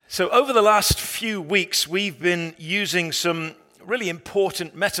So over the last few weeks, we've been using some really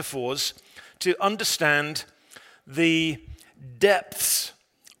important metaphors to understand the depths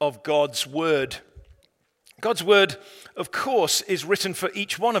of God's Word. God's Word, of course, is written for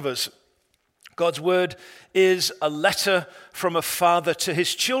each one of us. God's Word is a letter from a father to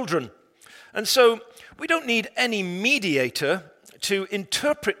his children. And so we don't need any mediator to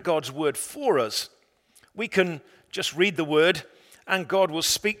interpret God's Word for us. We can just read the Word and God will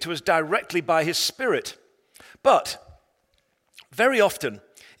speak to us directly by his Spirit. But very often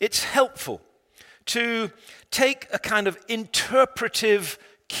it's helpful to take a kind of interpretive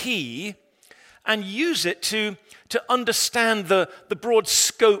key and use it to understand the broad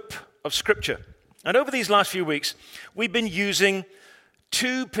scope of Scripture. And over these last few weeks, we've been using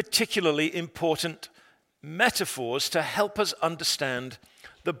two particularly important metaphors to help us understand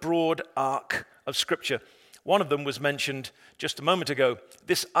the broad arc of Scripture. One of them was mentioned just a moment ago,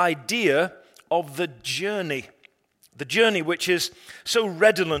 this idea of the journey which is so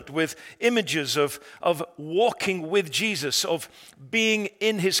redolent with images of walking with Jesus, of being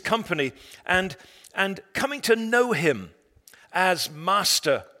in his company, and coming to know him as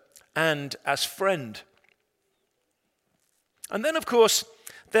master and as friend. And then, of course,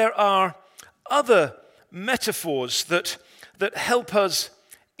 there are other metaphors that help us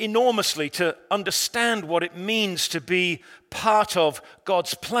enormously to understand what it means to be part of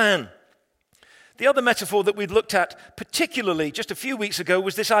God's plan. The other metaphor that we looked at particularly just a few weeks ago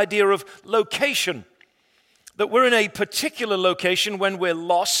was this idea of location, that we're in a particular location when we're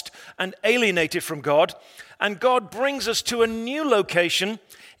lost and alienated from God, and God brings us to a new location,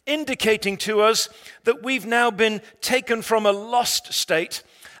 indicating to us that we've now been taken from a lost state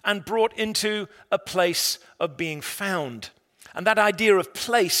and brought into a place of being found. And that idea of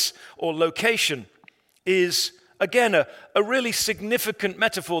place or location is, again, a really significant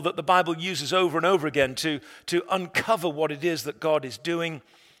metaphor that the Bible uses over and over again to uncover what it is that God is doing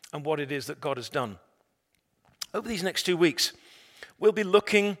and what it is that God has done. Over these next 2 weeks, we'll be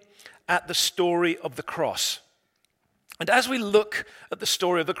looking at the story of the cross. And as we look at the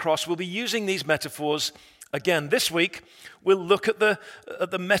story of the cross, we'll be using these metaphors again. This week, we'll look at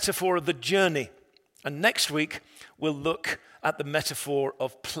the metaphor of the journey. And next week, we'll look at the metaphor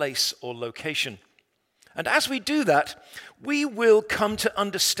of place or location. And as we do that, we will come to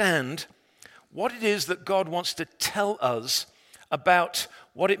understand what it is that God wants to tell us about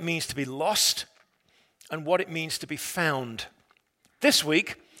what it means to be lost and what it means to be found. This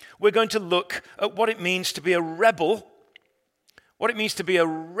week, we're going to look at what it means to be a rebel,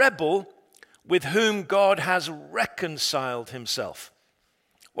 with whom God has reconciled himself.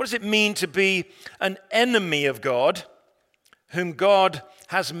 What does it mean to be an enemy of God, whom God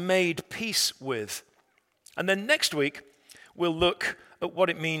has made peace with? And then next week, we'll look at what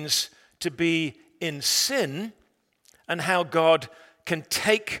it means to be in sin and how God can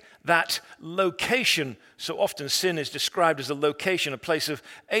take that location. So often sin is described as a location, a place of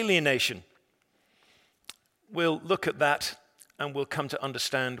alienation. We'll look at that and we'll come to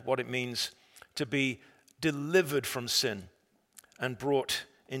understand what it means to be delivered from sin and brought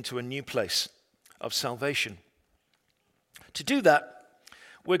into a new place of salvation. To do that,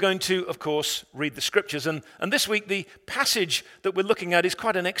 we're going to, of course, read the Scriptures. And this week, the passage that we're looking at is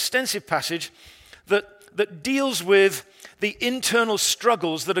quite an extensive passage that deals with the internal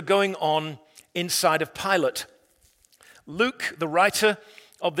struggles that are going on inside of Pilate. Luke, the writer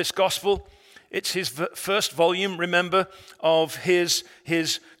of this gospel, it's his first volume, remember, of his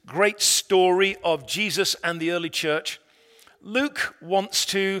great story of Jesus and the early church. Luke wants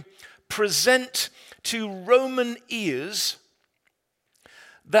to present to Roman ears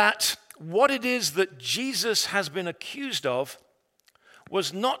that what it is that Jesus has been accused of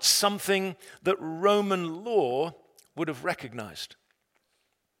was not something that Roman law would have recognized.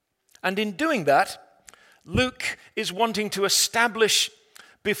 And in doing that, Luke is wanting to establish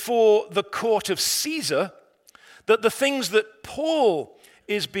before the court of Caesar that the things that Paul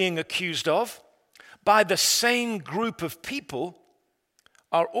is being accused of by the same group of people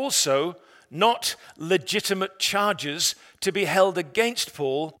are also not legitimate charges to be held against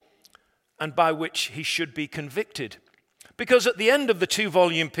Paul and by which he should be convicted. Because at the end of the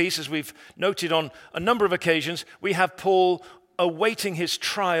 2-volume piece, as we've noted on a number of occasions, we have Paul awaiting his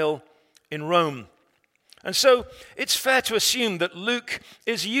trial in Rome. And so it's fair to assume that Luke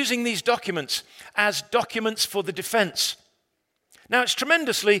is using these documents as documents for the defense. Now, it's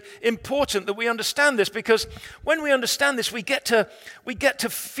tremendously important that we understand this, because when we understand this, we get to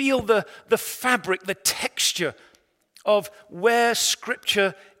feel the fabric, the texture of where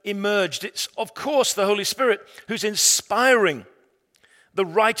Scripture emerged. It's, of course, the Holy Spirit who's inspiring the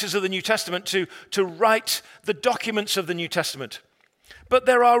writers of the New Testament to write the documents of the New Testament. But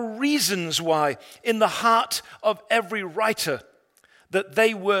there are reasons why in the heart of every writer that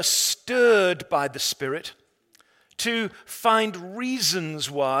they were stirred by the Spirit to find reasons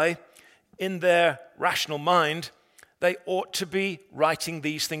why in their rational mind they ought to be writing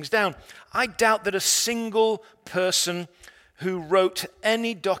these things down. I doubt that a single person who wrote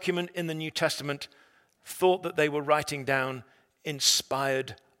any document in the New Testament thought that they were writing down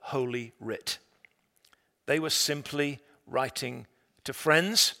inspired Holy Writ. They were simply writing to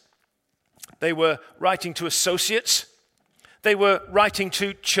friends. They were writing to associates. They were writing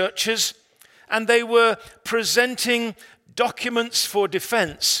to churches. And they were presenting documents for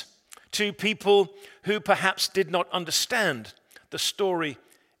defense to people who perhaps did not understand the story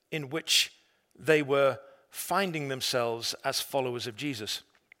in which they were finding themselves as followers of Jesus.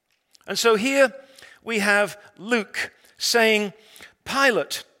 And so here we have Luke saying,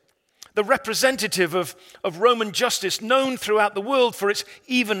 Pilate, the representative of Roman justice, known throughout the world for its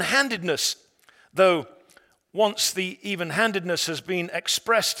even-handedness, though once the even-handedness has been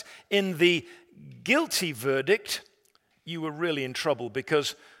expressed in the guilty verdict, you were really in trouble,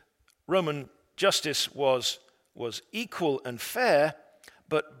 because Roman justice was equal and fair,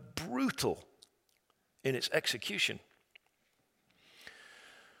 but brutal in its execution.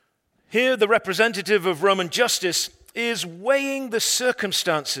 Here, the representative of Roman justice is weighing the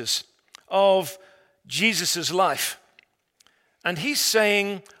circumstances of Jesus' life. And he's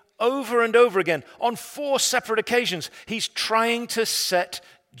saying over and over again, on 4 separate occasions, he's trying to set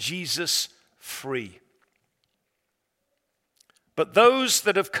Jesus free. But those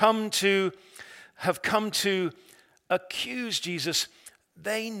that have come to accuse Jesus,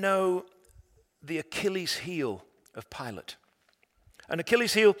 they know the Achilles heel of Pilate. An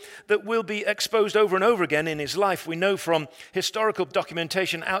Achilles heel that will be exposed over and over again in his life. We know from historical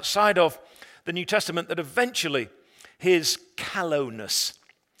documentation outside of the New Testament that eventually his callowness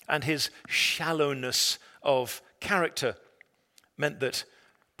and his shallowness of character meant that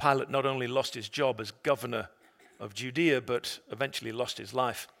Pilate not only lost his job as governor of Judea, but eventually lost his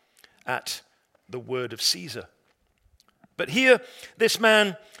life at the word of Caesar. But here, this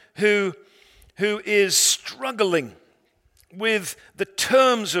man who is struggling with the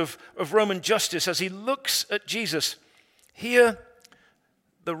terms of Roman justice as he looks at Jesus, here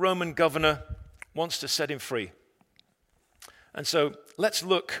the Roman governor wants to set him free. And so let's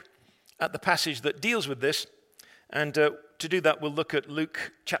look at the passage that deals with this. And to do that, we'll look at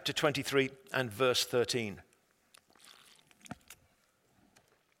Luke chapter 23 and verse 13.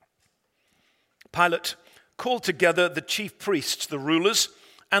 Pilate called together the chief priests, the rulers,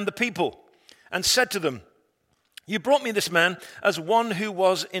 and the people, and said to them, "You brought me this man as one who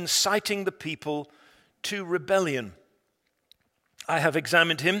was inciting the people to rebellion. I have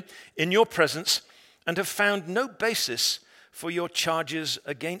examined him in your presence and have found no basis for your charges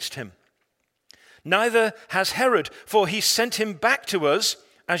against him. Neither has Herod, for he sent him back to us.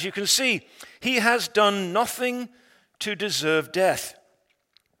 As you can see, he has done nothing to deserve death.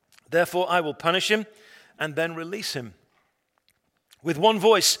 Therefore I will punish him and then release him." With one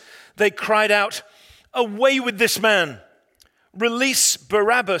voice they cried out, "Away with this man! Release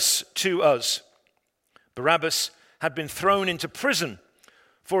Barabbas to us." Barabbas had been thrown into prison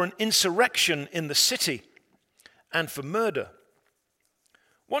for an insurrection in the city and for murder.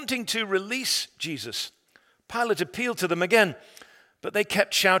 Wanting to release Jesus, Pilate appealed to them again, but they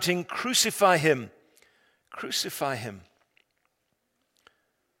kept shouting, "Crucify him! Crucify him!"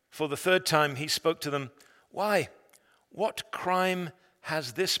 For the 3rd time he spoke to them, "Why? What crime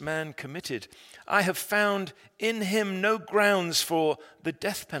has this man committed? I have found in him no grounds for the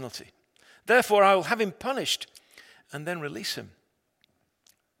death penalty. Therefore I will have him punished and then release him."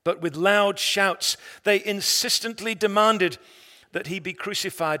 But with loud shouts they insistently demanded that he be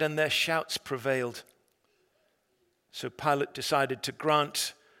crucified, and their shouts prevailed. So Pilate decided to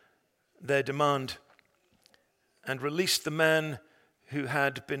grant their demand and released the man who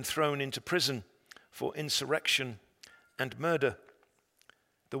had been thrown into prison for insurrection and murder,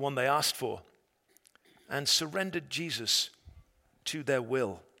 the one they asked for, and surrendered Jesus to their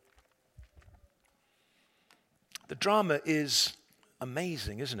will. The drama is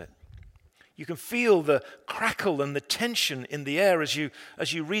amazing, isn't it? You can feel the crackle and the tension in the air as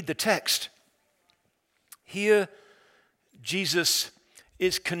you read the text. Here, Jesus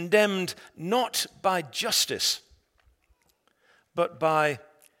is condemned not by justice, but by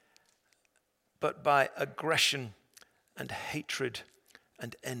aggression and hatred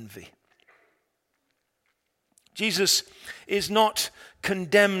and envy. Jesus is not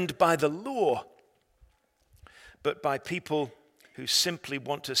condemned by the law, but by people who simply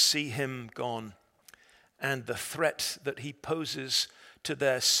want to see him gone, and the threat that he poses to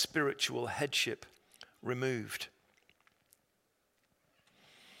their spiritual headship removed.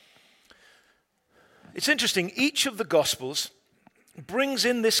 It's interesting, each of the Gospels brings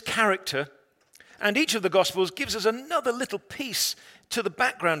in this character, and each of the Gospels gives us another little piece to the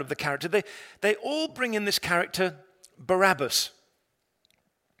background of the character. They all bring in this character, Barabbas.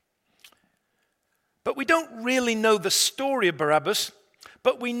 But we don't really know the story of Barabbas,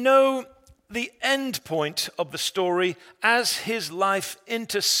 but we know the end point of the story as his life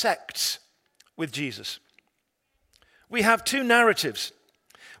intersects with Jesus. We have two narratives.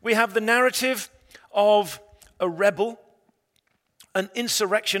 We have the narrative of a rebel, an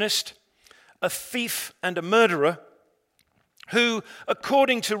insurrectionist, a thief, and a murderer who,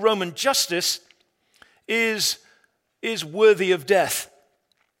 according to Roman justice, is worthy of death.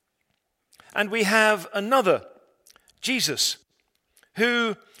 And we have another, Jesus,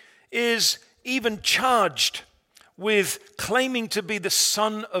 who is even charged with claiming to be the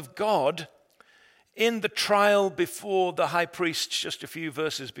Son of God in the trial before the high priest, just a few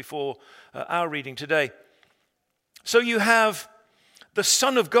verses before our reading today. So you have the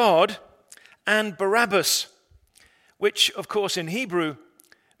Son of God and Barabbas, which, of course, in Hebrew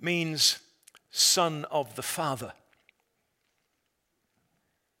means Son of the Father.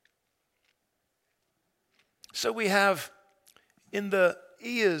 So we have in the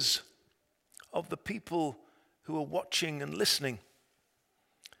ears of the people who are watching and listening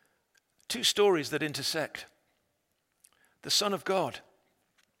two stories that intersect: the Son of God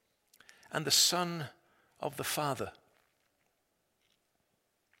and the Son of the Father.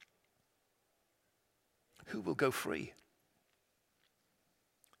 Who will go free?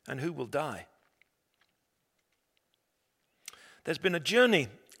 And who will die? There's been a journey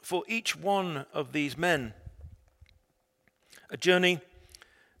for each one of these men. A journey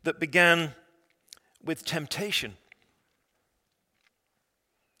that began with temptation.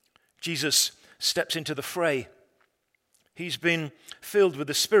 Jesus steps into the fray. He's been filled with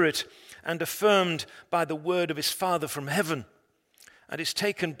the Spirit and affirmed by the word of his Father from heaven, and is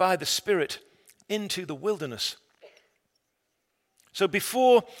taken by the Spirit into the wilderness. So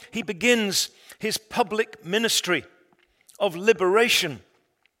before he begins his public ministry of liberation,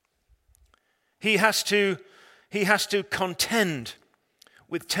 he has to contend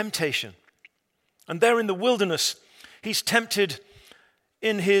with temptation. And there in the wilderness, he's tempted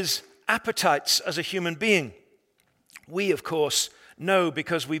in his appetites as a human being. We, of course, know,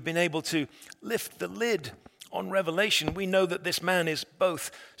 because we've been able to lift the lid on Revelation, we know that this man is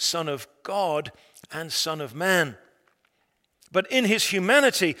both Son of God and Son of Man. But in his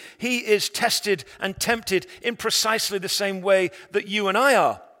humanity, he is tested and tempted in precisely the same way that you and I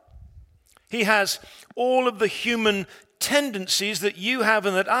are. He has all of the human tendencies that you have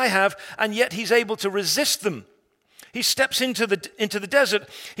and that I have, and yet he's able to resist them. He steps into the desert.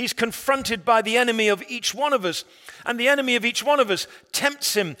 He's confronted by the enemy of each one of us, and the enemy of each one of us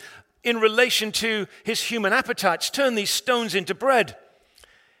tempts him in relation to his human appetites. Turn these stones into bread.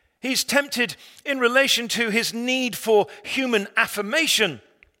 He's tempted in relation to his need for human affirmation.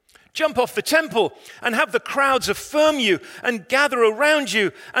 Jump off the temple and have the crowds affirm you and gather around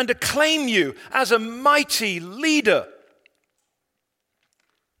you and acclaim you as a mighty leader.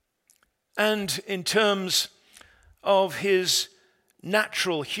 And in terms of his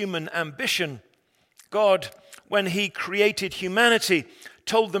natural human ambition, God, when he created humanity,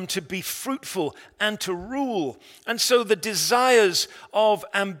 told them to be fruitful and to rule. And so the desires of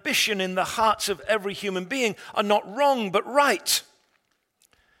ambition in the hearts of every human being are not wrong, but right.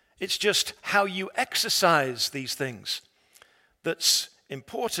 It's just how you exercise these things that's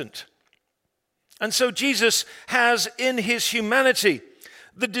important. And so Jesus has in his humanity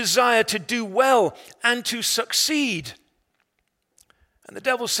the desire to do well and to succeed. And the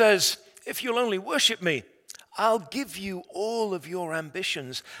devil says, if you'll only worship me, I'll give you all of your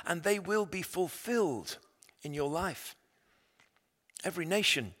ambitions and they will be fulfilled in your life. Every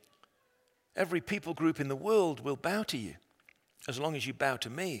nation, every people group in the world will bow to you as long as you bow to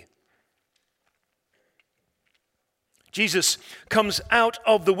me. Jesus comes out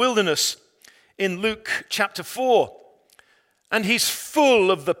of the wilderness in Luke chapter 4, and he's full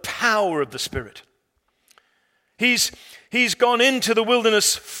of the power of the Spirit. He's gone into the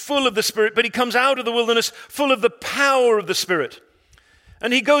wilderness full of the Spirit, but he comes out of the wilderness full of the power of the Spirit.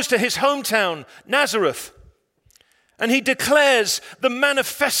 And he goes to his hometown, Nazareth, and he declares the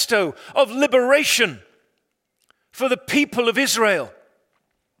manifesto of liberation for the people of Israel.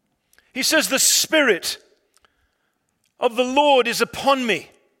 He says, the Spirit of the Lord is upon me,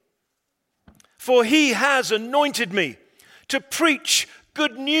 for he has anointed me to preach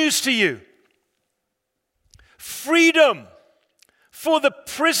good news to you. Freedom for the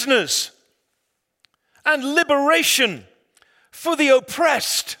prisoners and liberation for the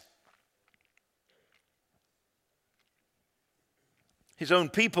oppressed. His own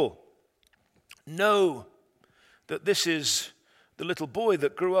people know that this is the little boy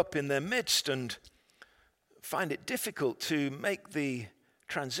that grew up in their midst and find it difficult to make the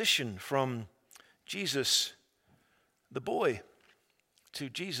transition from Jesus the boy to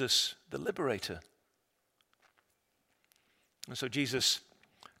Jesus the liberator. And so Jesus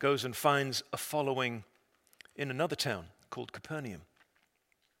goes and finds a following in another town called Capernaum.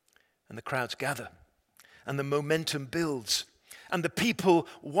 And the crowds gather, and the momentum builds, and the people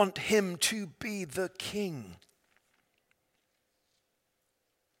want him to be the king.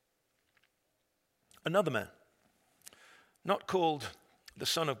 Another man, not called the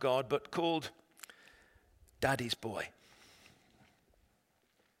Son of God, but called Daddy's boy.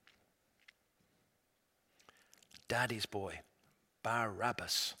 Daddy's boy,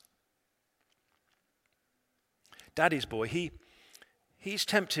 Barabbas. Daddy's boy, he's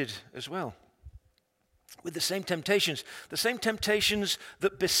tempted as well with the same temptations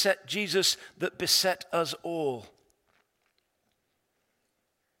that beset Jesus, that beset us all.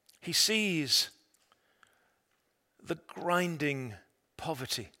 He sees the grinding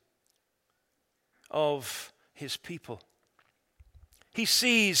poverty of his people. He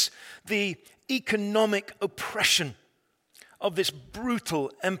sees the economic oppression of this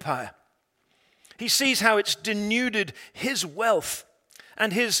brutal empire. He sees how it's denuded his wealth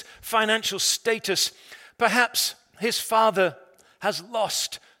and his financial status. Perhaps his father has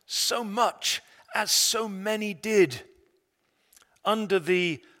lost so much as so many did under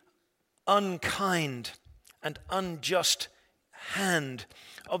the unkind and unjust hand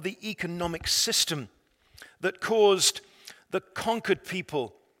of the economic system that caused the conquered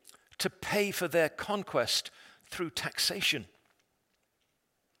people to pay for their conquest through taxation.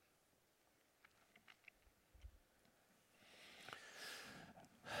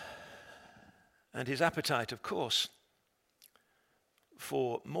 And his appetite, of course,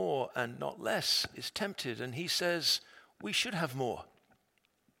 for more and not less is tempted. And he says, we should have more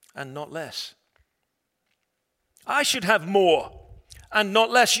and not less. I should have more and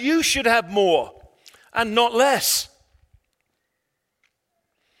not less. You should have more and not less.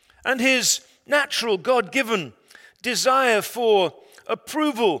 And his natural, God-given desire for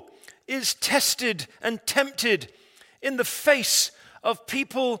approval is tested and tempted in the face of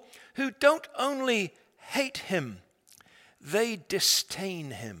people who don't only hate him, they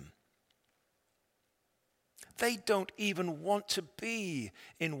disdain him. They don't even want to be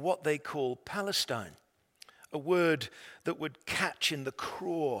in what they call Palestine, a word that would catch in the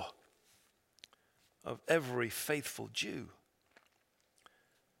craw of every faithful Jew.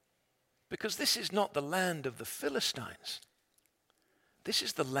 Because this is not the land of the Philistines. This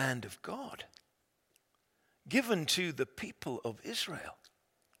is the land of God, given to the people of Israel.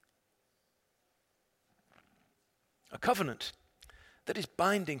 A covenant that is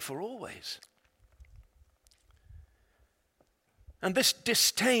binding for always. And this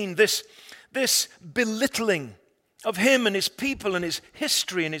disdain, this belittling of him and his people and his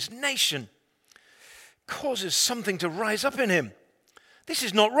history and his nation causes something to rise up in him. This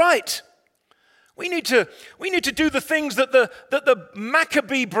is not right. We need to do the things that the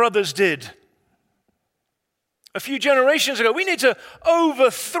Maccabee brothers did a few generations ago. We need to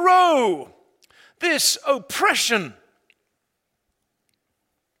overthrow this oppression.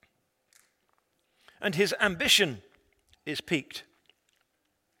 And his ambition is piqued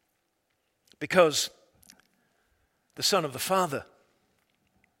because the Son of the Father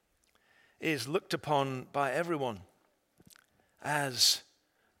is looked upon by everyone as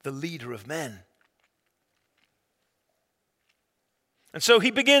the leader of men. And so he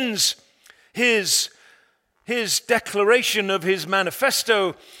begins his declaration of his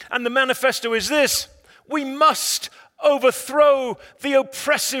manifesto, and the manifesto is this: we must overthrow the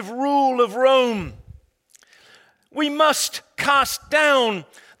oppressive rule of Rome. We must cast down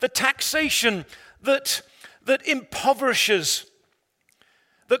the taxation that impoverishes,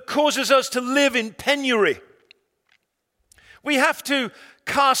 that causes us to live in penury. We have to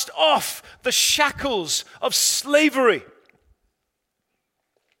cast off the shackles of slavery.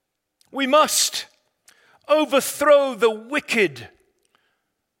 We must overthrow the wicked,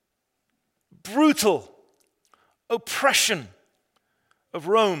 brutal oppression of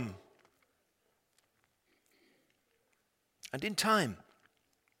Rome. And in time,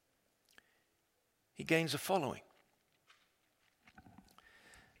 he gains a following.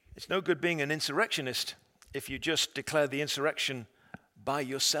 It's no good being an insurrectionist if you just declare the insurrection by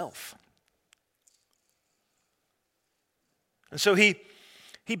yourself. And so he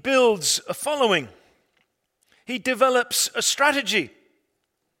builds a following. He develops a strategy.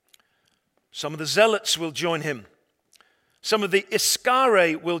 Some of the zealots will join him. Some of the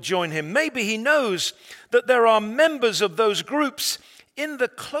Iscariot will join him. Maybe he knows that there are members of those groups in the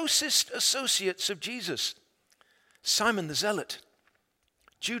closest associates of Jesus. Simon the Zealot,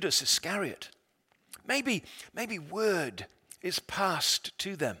 Judas Iscariot. Maybe word is passed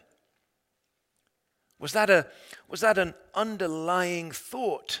to them. Was that an underlying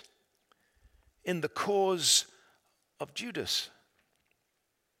thought in the cause of Judas?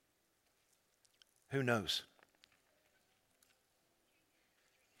 Who knows?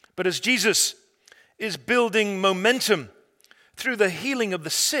 But as Jesus is building momentum through the healing of the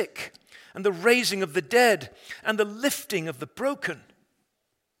sick and the raising of the dead and the lifting of the broken,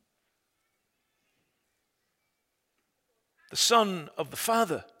 the Son of the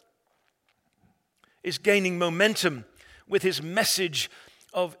Father is gaining momentum with his message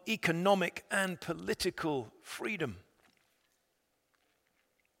of economic and political freedom.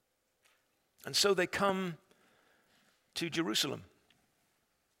 And so they come to Jerusalem.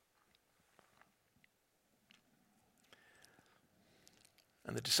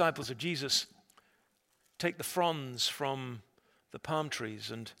 And the disciples of Jesus take the fronds from the palm trees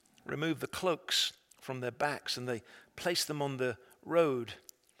and remove the cloaks from their backs, and they place them on the road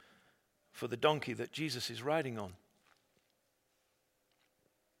for the donkey that Jesus is riding on.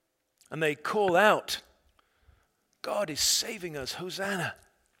 And they call out, "God is saving us, Hosanna.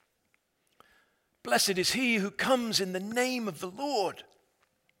 Blessed is he who comes in the name of the Lord."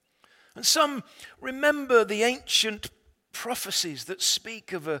 And some remember the ancient prophecies that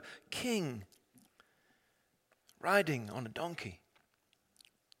speak of a king riding on a donkey.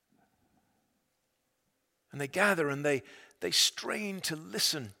 And they gather and they strain to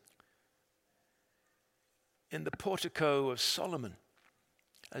listen in the portico of Solomon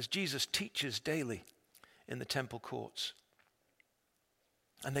as Jesus teaches daily in the temple courts.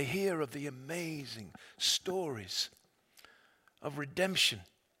 And they hear of the amazing stories of redemption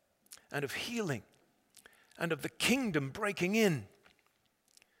and of healing and of the kingdom breaking in.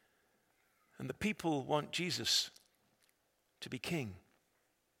 And the people want Jesus to be king.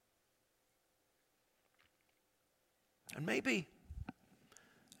 And maybe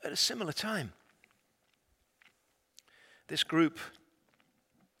at a similar time, this group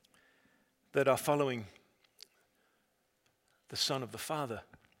that are following the Son of the Father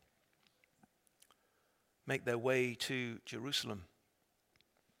make their way to Jerusalem.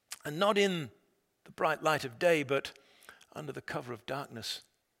 And not in the bright light of day, but under the cover of darkness.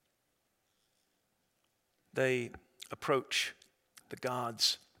 They approach the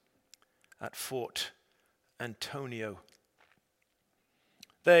guards at Fort Antonio.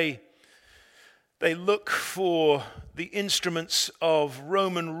 They look for the instruments of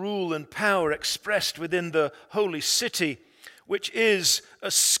Roman rule and power expressed within the holy city, which is a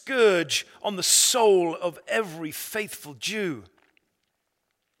scourge on the soul of every faithful Jew.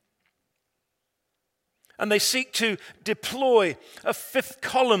 And they seek to deploy a fifth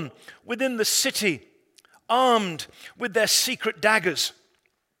column within the city, armed with their secret daggers.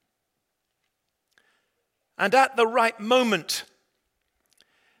 And at the right moment,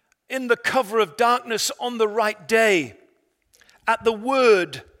 in the cover of darkness on the right day, at the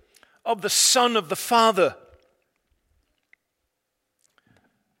word of the Son of the Father,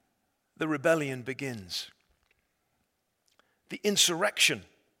 the rebellion begins. The insurrection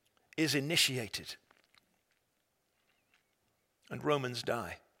is initiated. And Romans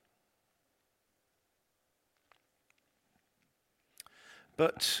die.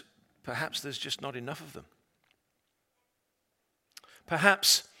 But perhaps there's just not enough of them.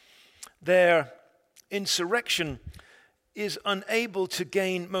 Perhaps their insurrection is unable to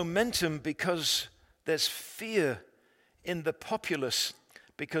gain momentum because there's fear in the populace,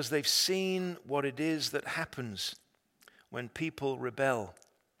 because they've seen what it is that happens when people rebel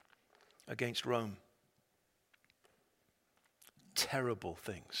against Rome. Terrible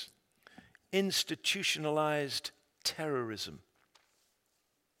things. Institutionalized terrorism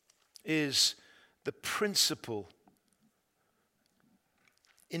is the principal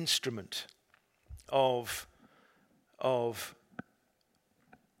instrument of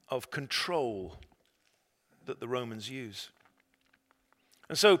control that the Romans use.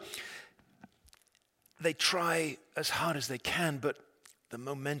 And so they try as hard as they can, but the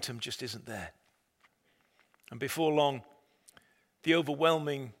momentum just isn't there. And before long, the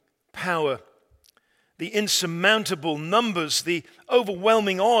overwhelming power, the insurmountable numbers, the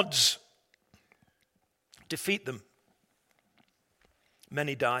overwhelming odds defeat them.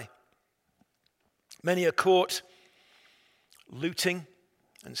 Many die. Many are caught looting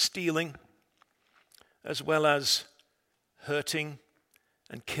and stealing, as well as hurting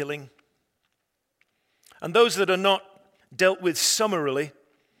and killing. And those that are not dealt with summarily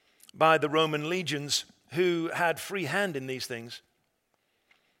by the Roman legions, who had free hand in these things,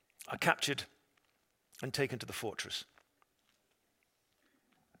 are captured and taken to the fortress.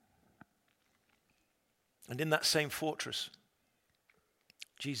 And in that same fortress,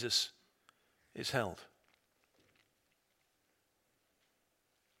 Jesus is held.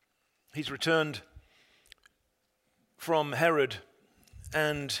 He's returned from Herod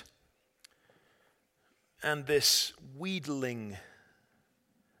and this wheedling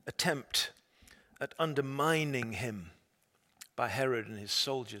attempt at undermining him by Herod and his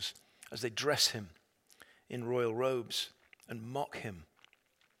soldiers as they dress him in royal robes and mock him.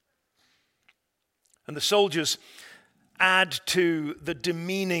 And the soldiers add to the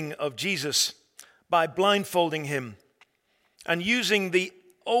demeaning of Jesus by blindfolding him and using the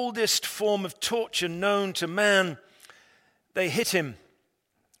oldest form of torture known to man. They hit him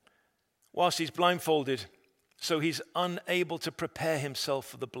whilst he's blindfolded, so he's unable to prepare himself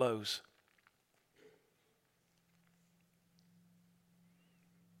for the blows.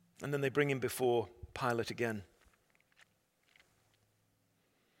 And then they bring him before Pilate again.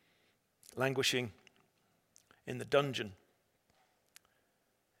 Languishing in the dungeon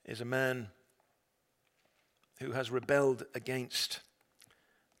is a man who has rebelled against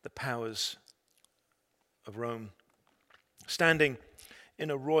the powers of Rome. Standing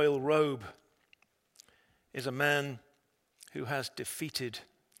in a royal robe is a man who has defeated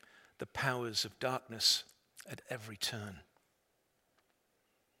the powers of darkness at every turn.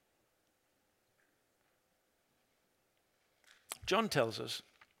 John tells us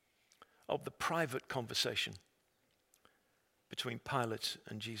of the private conversation between Pilate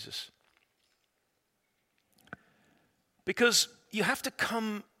and Jesus. Because you have to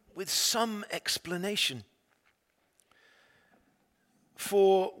come with some explanation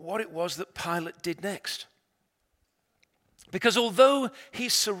for what it was that Pilate did next. Because although he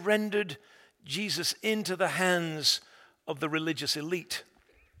surrendered Jesus into the hands of the religious elite,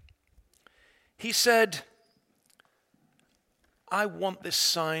 he said, I want this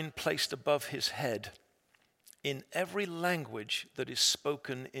sign placed above his head in every language that is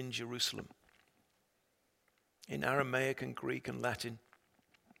spoken in Jerusalem, in Aramaic and Greek and Latin.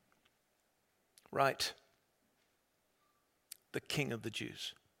 Write, the King of the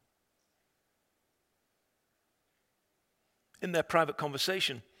Jews. In their private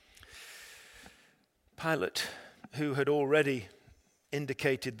conversation, Pilate, who had already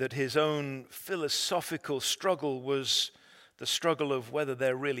indicated that his own philosophical struggle was the struggle of whether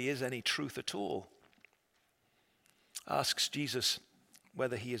there really is any truth at all, asks Jesus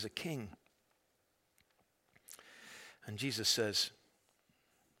whether he is a king. And Jesus says,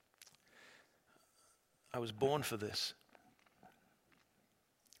 I was born for this.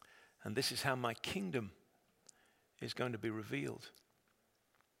 And this is how my kingdom is going to be revealed.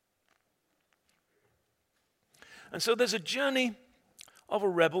 And so there's a journey of a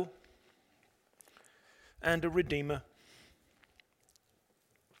rebel and a redeemer.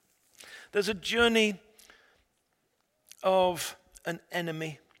 There's a journey of an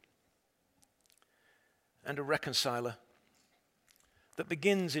enemy and a reconciler that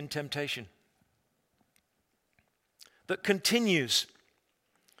begins in temptation, that continues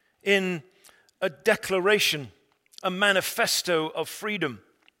in a declaration, a manifesto of freedom,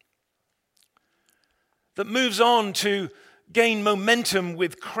 that moves on to gain momentum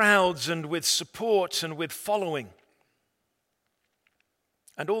with crowds and with support and with following.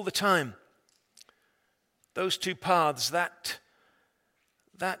 And all the time, those two paths, that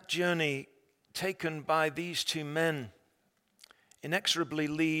journey taken by these two men inexorably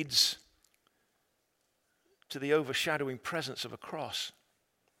leads to the overshadowing presence of a cross.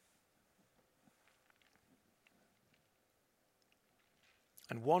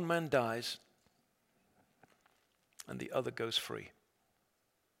 And one man dies, and the other goes free.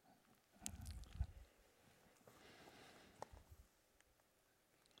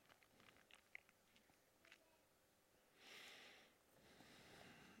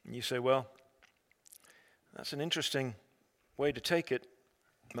 And you say, well, that's an interesting way to take it,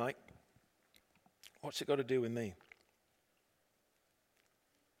 Mike. What's it got to do with me?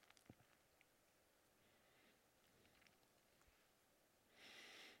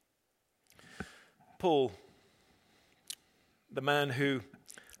 Paul, the man who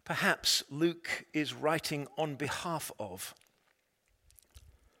perhaps Luke is writing on behalf of,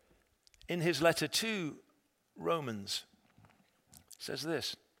 in his letter to Romans says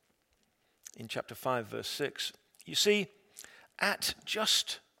this in chapter 5, verse 6. You see, at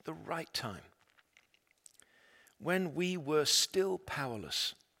just the right time, when we were still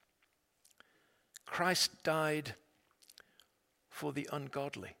powerless, Christ died for the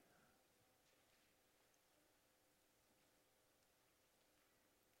ungodly.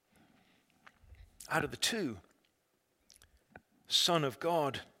 Out of the two, Son of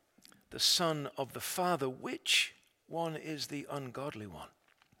God, the Son of the Father, which one is the ungodly one?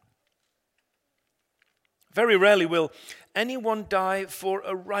 Very rarely will anyone die for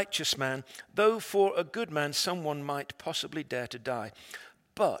a righteous man, though for a good man someone might possibly dare to die.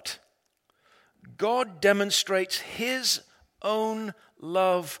 But God demonstrates his own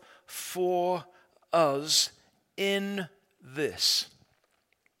love for us in this: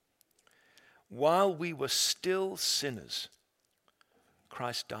 while we were still sinners,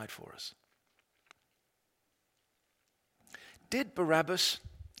 Christ died for us. Did Barabbas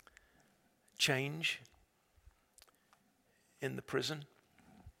change in the prison?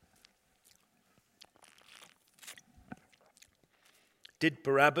 Did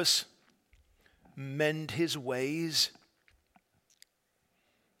Barabbas mend his ways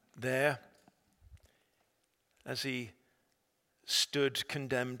there as he stood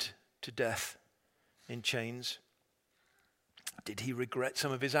condemned to death in chains? Did he regret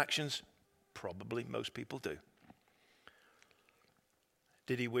some of his actions? Probably, most people do.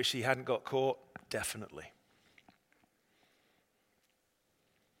 Did he wish he hadn't got caught? Definitely.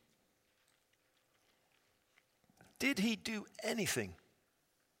 Did he do anything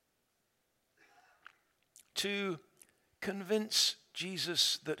to convince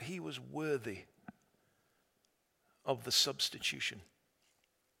Jesus that he was worthy of the substitution?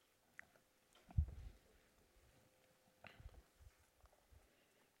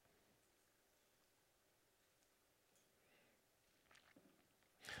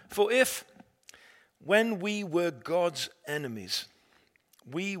 For if, when we were God's enemies,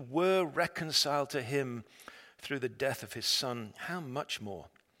 we were reconciled to him through the death of his Son, how much more,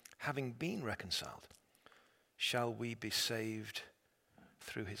 having been reconciled, shall we be saved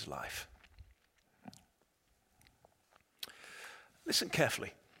through his life? Listen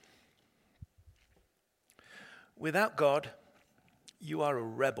carefully. Without God, you are a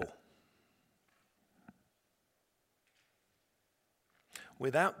rebel.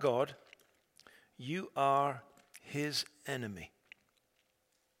 Without God, you are his enemy.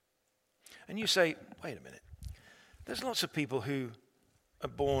 And you say, wait a minute. There's lots of people who are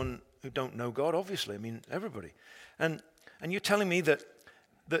born who don't know God, obviously. I mean, everybody. And you're telling me that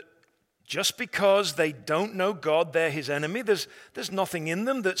just because they don't know God, they're his enemy? There's nothing in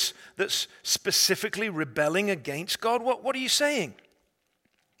them that's specifically rebelling against God? What are you saying?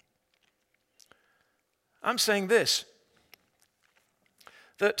 I'm saying this,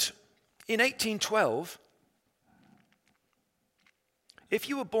 that in 1812, if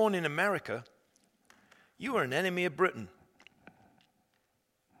you were born in America, you were an enemy of Britain.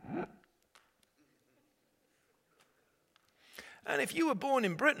 And if you were born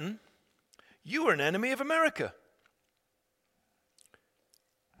in Britain, you were an enemy of America.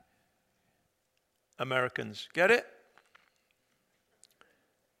 Americans, get it?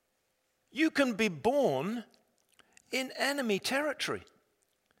 You can be born in enemy territory,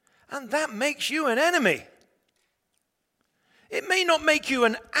 and that makes you an enemy. It may not make you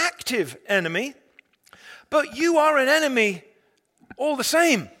an active enemy, but you are an enemy all the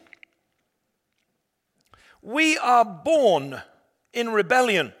same. We are born in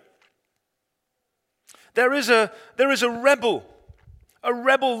rebellion. There is a rebel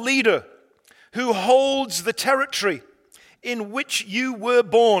leader who holds the territory in which you were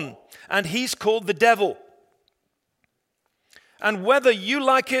born, and he's called the devil. And whether you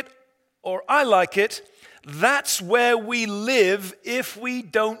like it or I like it, that's where we live if we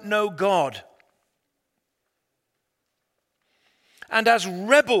don't know God. And as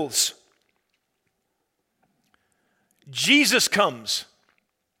rebels, Jesus comes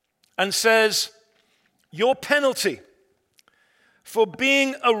and says, your penalty for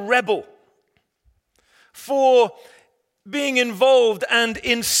being a rebel, for being involved and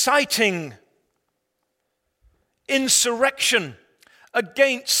inciting insurrection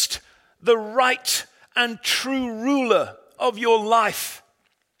against the right and true ruler of your life,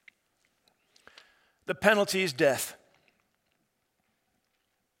 the penalty is death.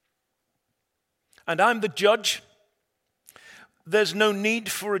 And I'm the judge. There's no need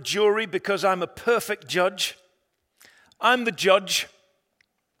for a jury because I'm a perfect judge. I'm the judge.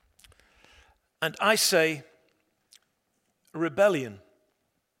 And I say rebellion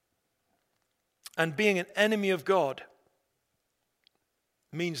And being an enemy of God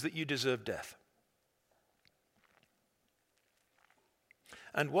means that you deserve death.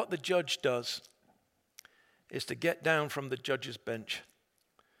 And what the judge does is to get down from the judge's bench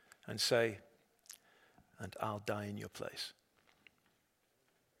and say, "And I'll die in your place."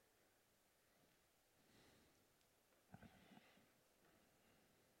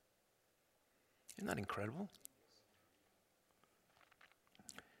 Isn't that incredible?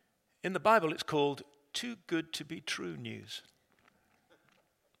 In the Bible, it's called too good to be true news.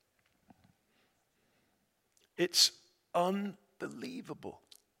 It's unbelievable.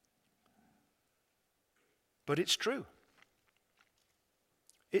 But it's true.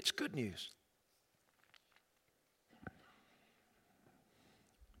 It's good news.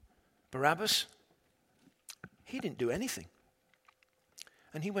 Barabbas, he didn't do anything.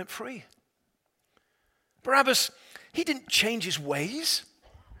 And he went free. Barabbas, he didn't change his ways.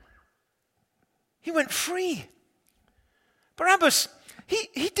 He went free. Barabbas,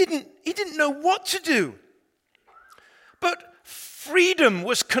 he didn't know what to do. But freedom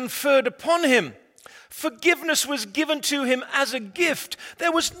was conferred upon him. Forgiveness was given to him as a gift.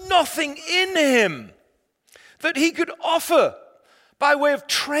 There was nothing in him that he could offer by way of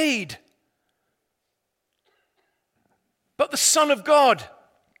trade. But the Son of God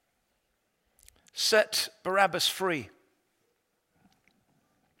set Barabbas free.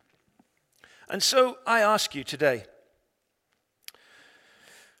 And so I ask you today,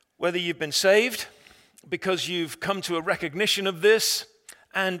 whether you've been saved because you've come to a recognition of this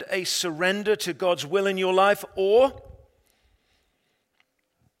and a surrender to God's will in your life, or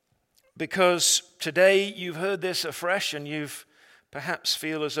because today you've heard this afresh and you've perhaps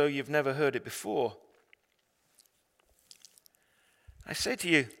feel as though you've never heard it before, I say to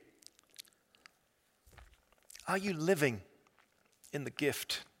you, are you living in the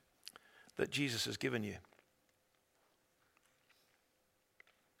gift that Jesus has given you?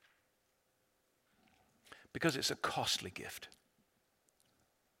 Because it's a costly gift.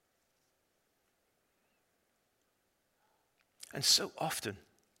 And so often,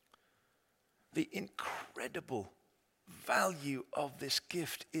 the incredible value of this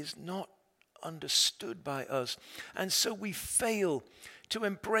gift is not understood by us. And so we fail to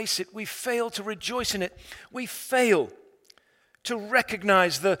embrace it. We fail to rejoice in it. We fail to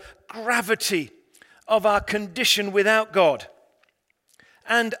recognize the gravity of our condition without God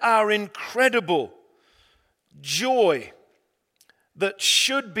and our incredible joy that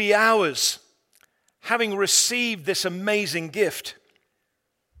should be ours, having received this amazing gift.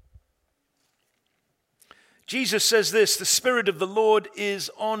 Jesus says this, "The Spirit of the Lord is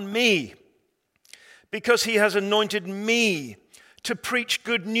on me, because he has anointed me to preach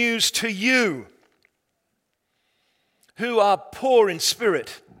good news to you who are poor in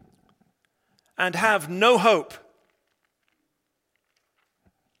spirit and have no hope.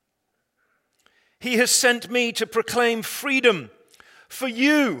 He has sent me to proclaim freedom for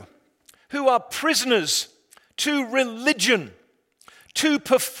you who are prisoners to religion, to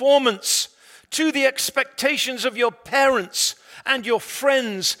performance, to the expectations of your parents and your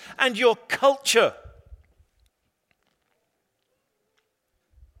friends and your culture.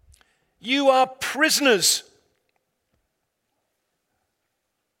 You are prisoners.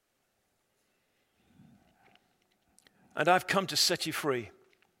 And I've come to set you free.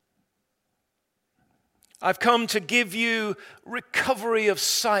 I've come to give you recovery of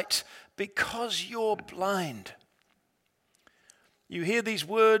sight because you're blind. You hear these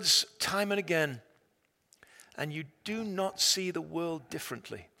words time and again, and you do not see the world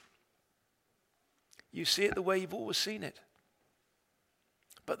differently. You see it the way you've always seen it.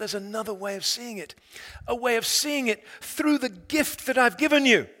 But there's another way of seeing it, a way of seeing it through the gift that I've given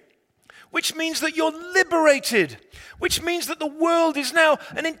you, which means that you're liberated, which means that the world is now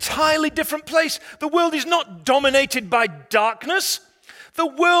an entirely different place. The world is not dominated by darkness. The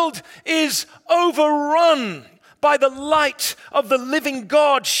world is overrun by the light of the living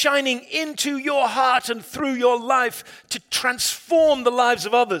God shining into your heart and through your life to transform the lives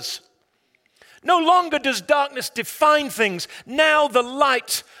of others. No longer does darkness define things. Now the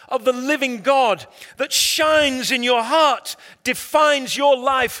light of the living God that shines in your heart defines your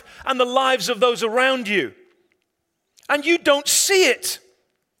life and the lives of those around you. And you don't see it.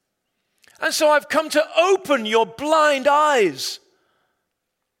 And so I've come to open your blind eyes.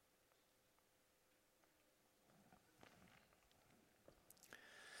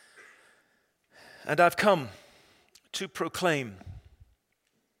 And I've come to proclaim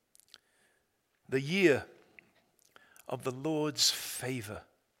the year of the Lord's favor.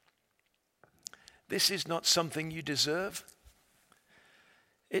 This is not something you deserve.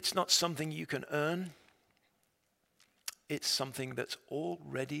 It's not something you can earn. It's something that's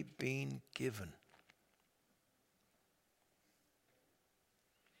already been given.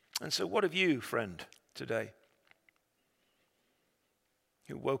 And so what of you, friend, today,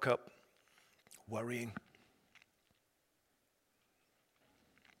 who woke up worrying?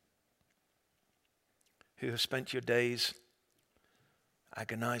 Who have spent your days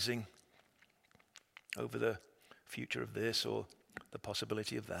agonizing over the future of this or the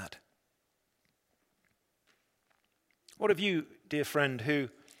possibility of that? What of you, dear friend, who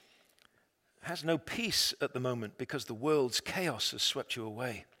has no peace at the moment because the world's chaos has swept you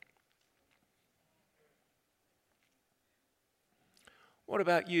away? What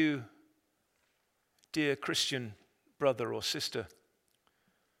about you, dear Christian brother or sister,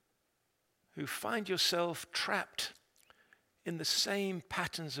 who find yourself trapped in the same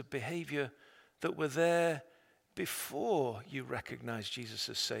patterns of behavior that were there before you recognized Jesus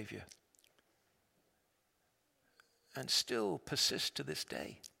as Savior and still persist to this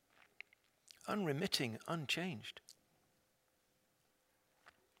day, unremitting, unchanged?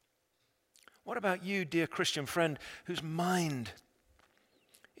 What about you, dear Christian friend, whose mind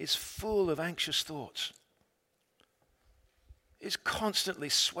is full of anxious thoughts, is constantly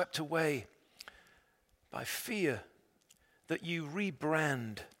swept away by fear that you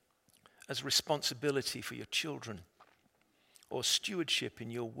rebrand as responsibility for your children, or stewardship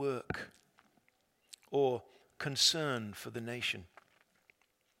in your work, or concern for the nation,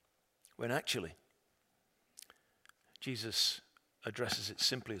 when actually Jesus addresses it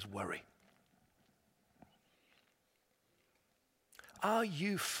simply as worry? Are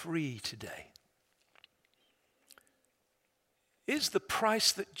you free today? Is the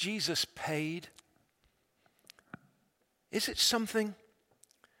price that Jesus paid, is it something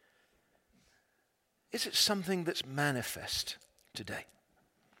that's manifest today?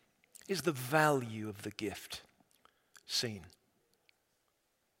 Is the value of the gift seen?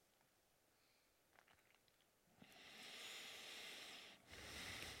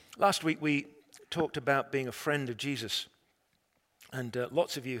 Last week we talked about being a friend of Jesus. And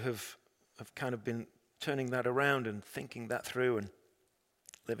lots of you have kind of been turning that around and thinking that through and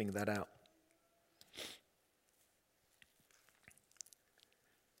living that out.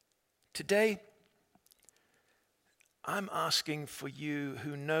 Today, I'm asking for you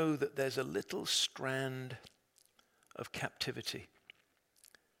who know that there's a little strand of captivity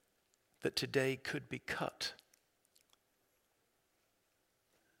that today could be cut,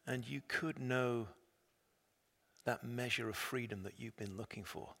 and you could know that measure of freedom that you've been looking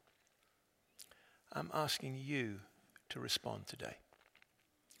for. I'm asking you to respond today.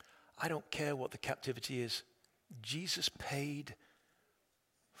 I don't care what the captivity is. Jesus paid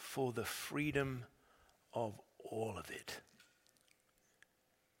for the freedom of all of it.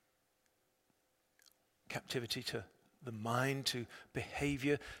 Captivity to the mind, to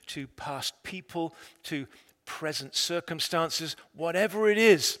behavior, to past people, to present circumstances, whatever it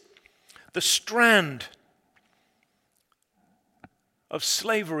is, the strand of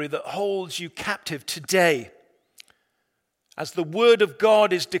slavery that holds you captive today, as the word of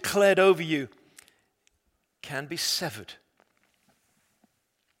God is declared over you, can be severed.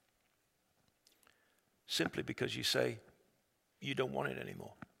 Simply because you say you don't want it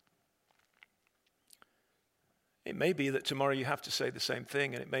anymore. It may be that tomorrow you have to say the same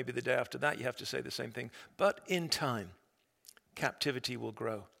thing, and it may be the day after that you have to say the same thing. But in time, captivity will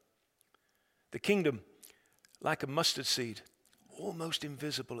grow. The kingdom, like a mustard seed, almost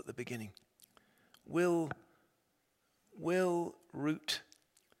invisible at the beginning, will root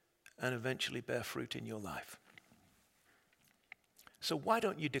and eventually bear fruit in your life. So why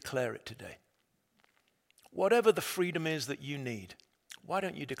don't you declare it today? Whatever the freedom is that you need, why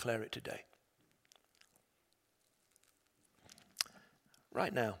don't you declare it today?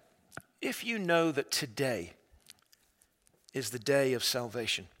 Right now, if you know that today is the day of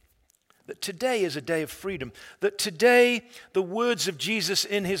salvation, that today is a day of freedom, that today the words of Jesus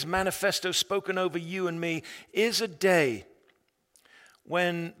in his manifesto spoken over you and me is a day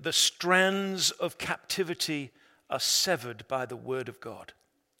when the strands of captivity are severed by the word of God.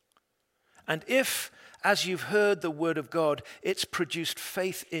 And if, as you've heard the word of God, it's produced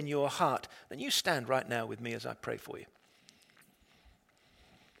faith in your heart, then you stand right now with me as I pray for you.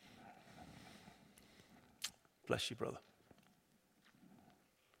 Bless you, brother.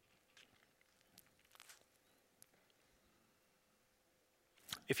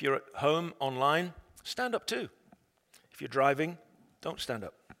 If you're at home, online, stand up too. If you're driving, don't stand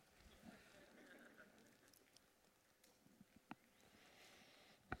up.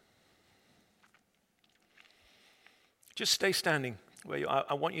 Just stay standing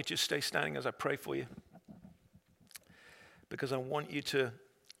I want you to stay standing as I pray for you, because I want you to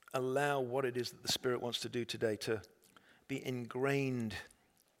allow what it is that the Spirit wants to do today to be ingrained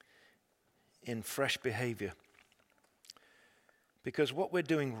in fresh behavior. Because what we're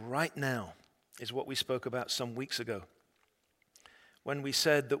doing right now is what we spoke about some weeks ago, when we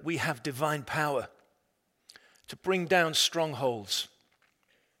said that we have divine power to bring down strongholds,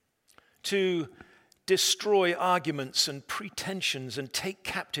 to destroy arguments and pretensions, and take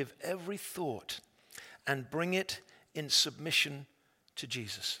captive every thought and bring it in submission to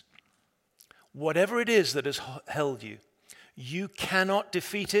Jesus. Whatever it is that has held you, you cannot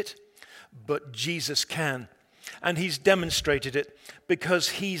defeat it, but Jesus can. And he's demonstrated it because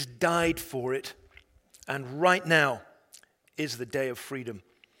he's died for it. And right now is the day of freedom.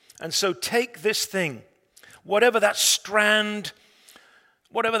 And so take this thing, whatever that strand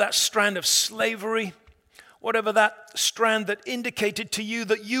of slavery, whatever that strand that indicated to you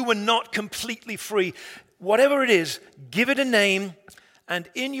that you were not completely free, whatever it is, give it a name, and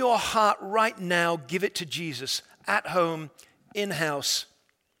in your heart right now, give it to Jesus. At home, in-house,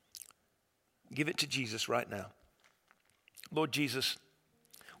 give it to Jesus right now. Lord Jesus,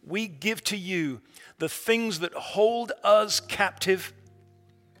 we give to you the things that hold us captive,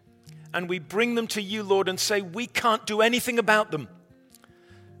 and we bring them to you, Lord, and say we can't do anything about them.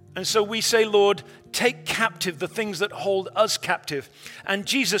 And so we say, Lord, take captive the things that hold us captive. And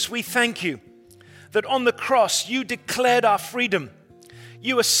Jesus, we thank you that on the cross you declared our freedom.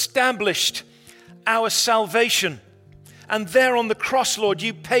 You established our salvation. And there on the cross, Lord,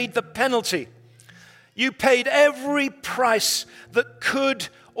 you paid the penalty. You paid every price that could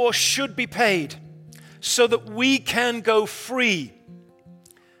or should be paid so that we can go free.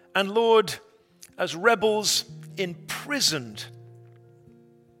 And Lord, as rebels imprisoned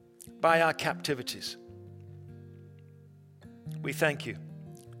by our captivities, we thank you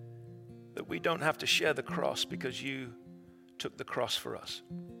that we don't have to share the cross because you took the cross for us.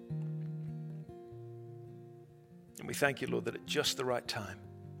 And we thank you, Lord, that at just the right time,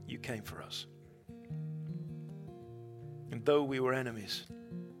 you came for us. And though we were enemies,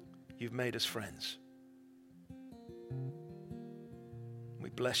 you've made us friends. We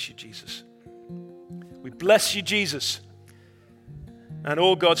bless you, Jesus. We bless you, Jesus. And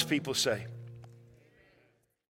all God's people say,